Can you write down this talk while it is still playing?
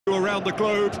Around the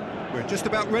globe. We're just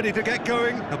about ready to get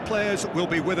going. The players will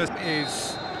be with us.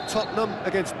 Is Tottenham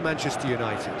against Manchester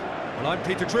United. Well, I'm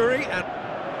Peter Drury, and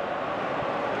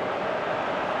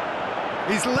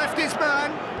he's left his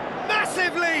man.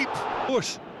 Massive leap.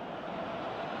 Push.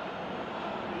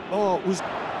 Oh, it was.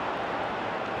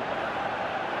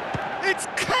 It's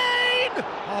Kane.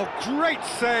 Oh, great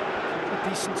save.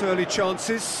 Decent early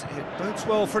chances. It bodes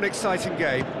well for an exciting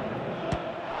game.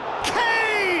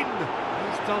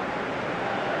 Done.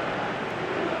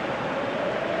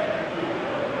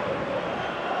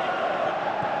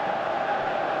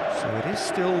 So it is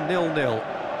still 0-0.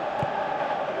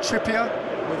 Trippier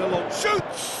with a long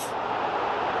shoots.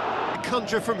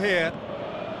 Conjure from here.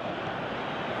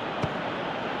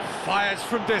 Fires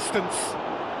from distance.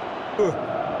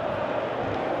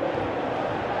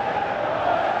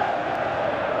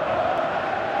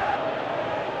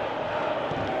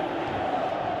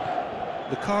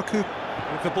 Lukaku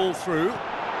with the ball through.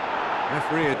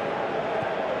 Referee.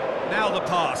 Now the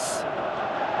pass.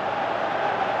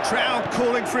 Crowd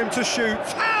calling for him to shoot.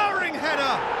 Towering header!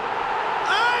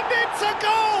 And it's a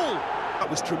goal! That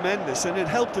was tremendous, and it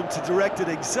helped him to direct it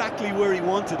exactly where he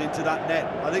wanted into that net.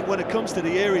 I think when it comes to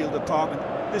the aerial department,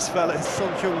 this fella is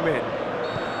Son Heung-min.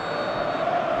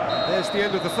 There's the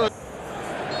end of the first.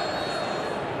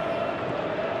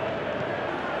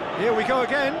 Here we go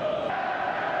again.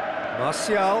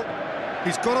 Martial.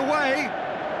 He's got away.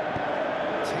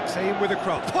 Takes aim with a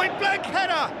cross. Point-blank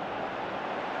header!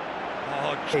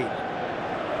 Oh, Kane.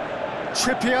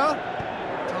 Trippier.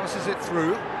 Passes it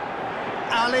through.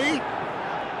 Ali.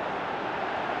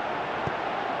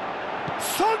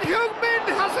 Son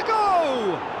Heung-min has a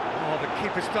go! Oh, the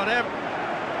keeper's done everything.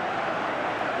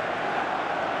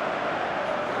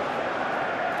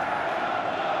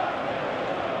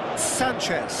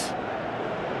 Sanchez.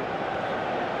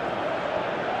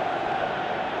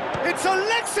 It's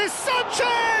Alexis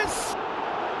Sanchez!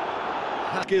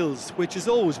 Skills, which is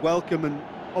always welcome and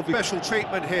obvious. Special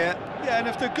treatment here. Yeah, and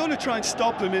if they're going to try and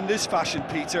stop him in this fashion,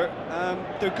 Peter,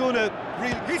 they're going to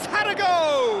really... He's had a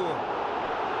go!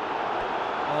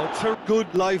 Oh,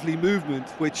 good, lively movement,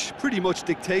 which pretty much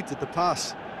dictated the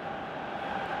pass.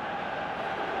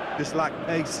 This lacked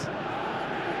pace.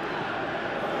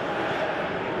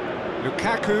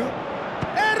 Lukaku.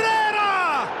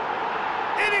 Herrera!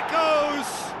 In it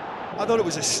goes! I thought it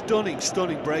was a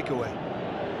stunning breakaway.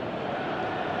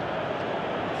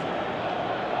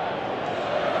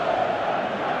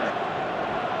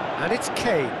 And it's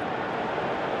Kane.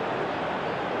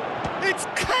 It's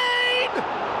Kane!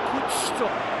 Good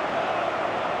stop.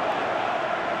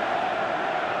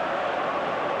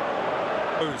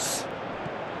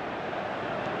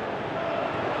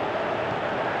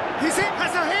 He's in,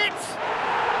 has a hit!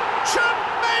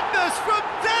 Tremendous from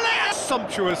Dele!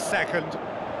 Sumptuous second.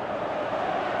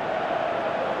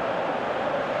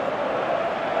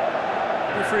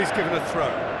 Referee's given a throw.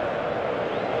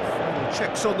 Final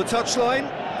checks on the touchline.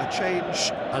 A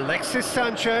change. Alexis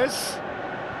Sanchez.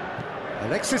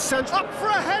 Alexis Sanchez up for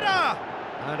a header!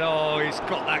 And oh, he's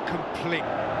got that complete.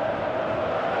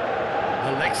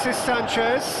 Alexis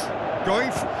Sanchez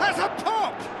going has a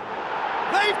pop!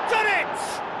 They've done it!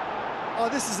 Oh,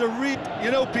 this is a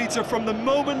You know, Peter, from the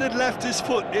moment it left his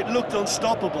foot, it looked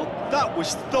unstoppable. That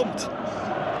was thumped.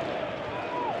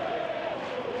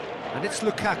 And it's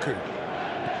Lukaku.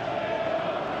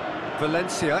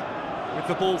 Valencia with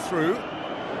the ball through.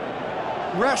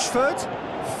 Rashford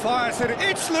fires it.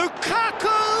 It's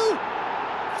Lukaku!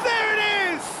 There it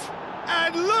is!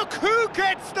 And look who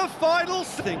gets the final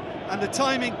thing. And the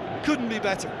timing couldn't be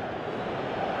better.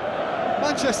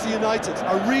 Manchester United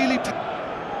are really...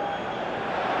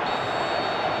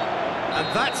 And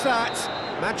that's that.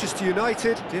 Manchester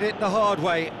United did it the hard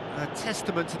way. A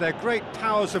testament to their great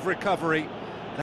powers of recovery.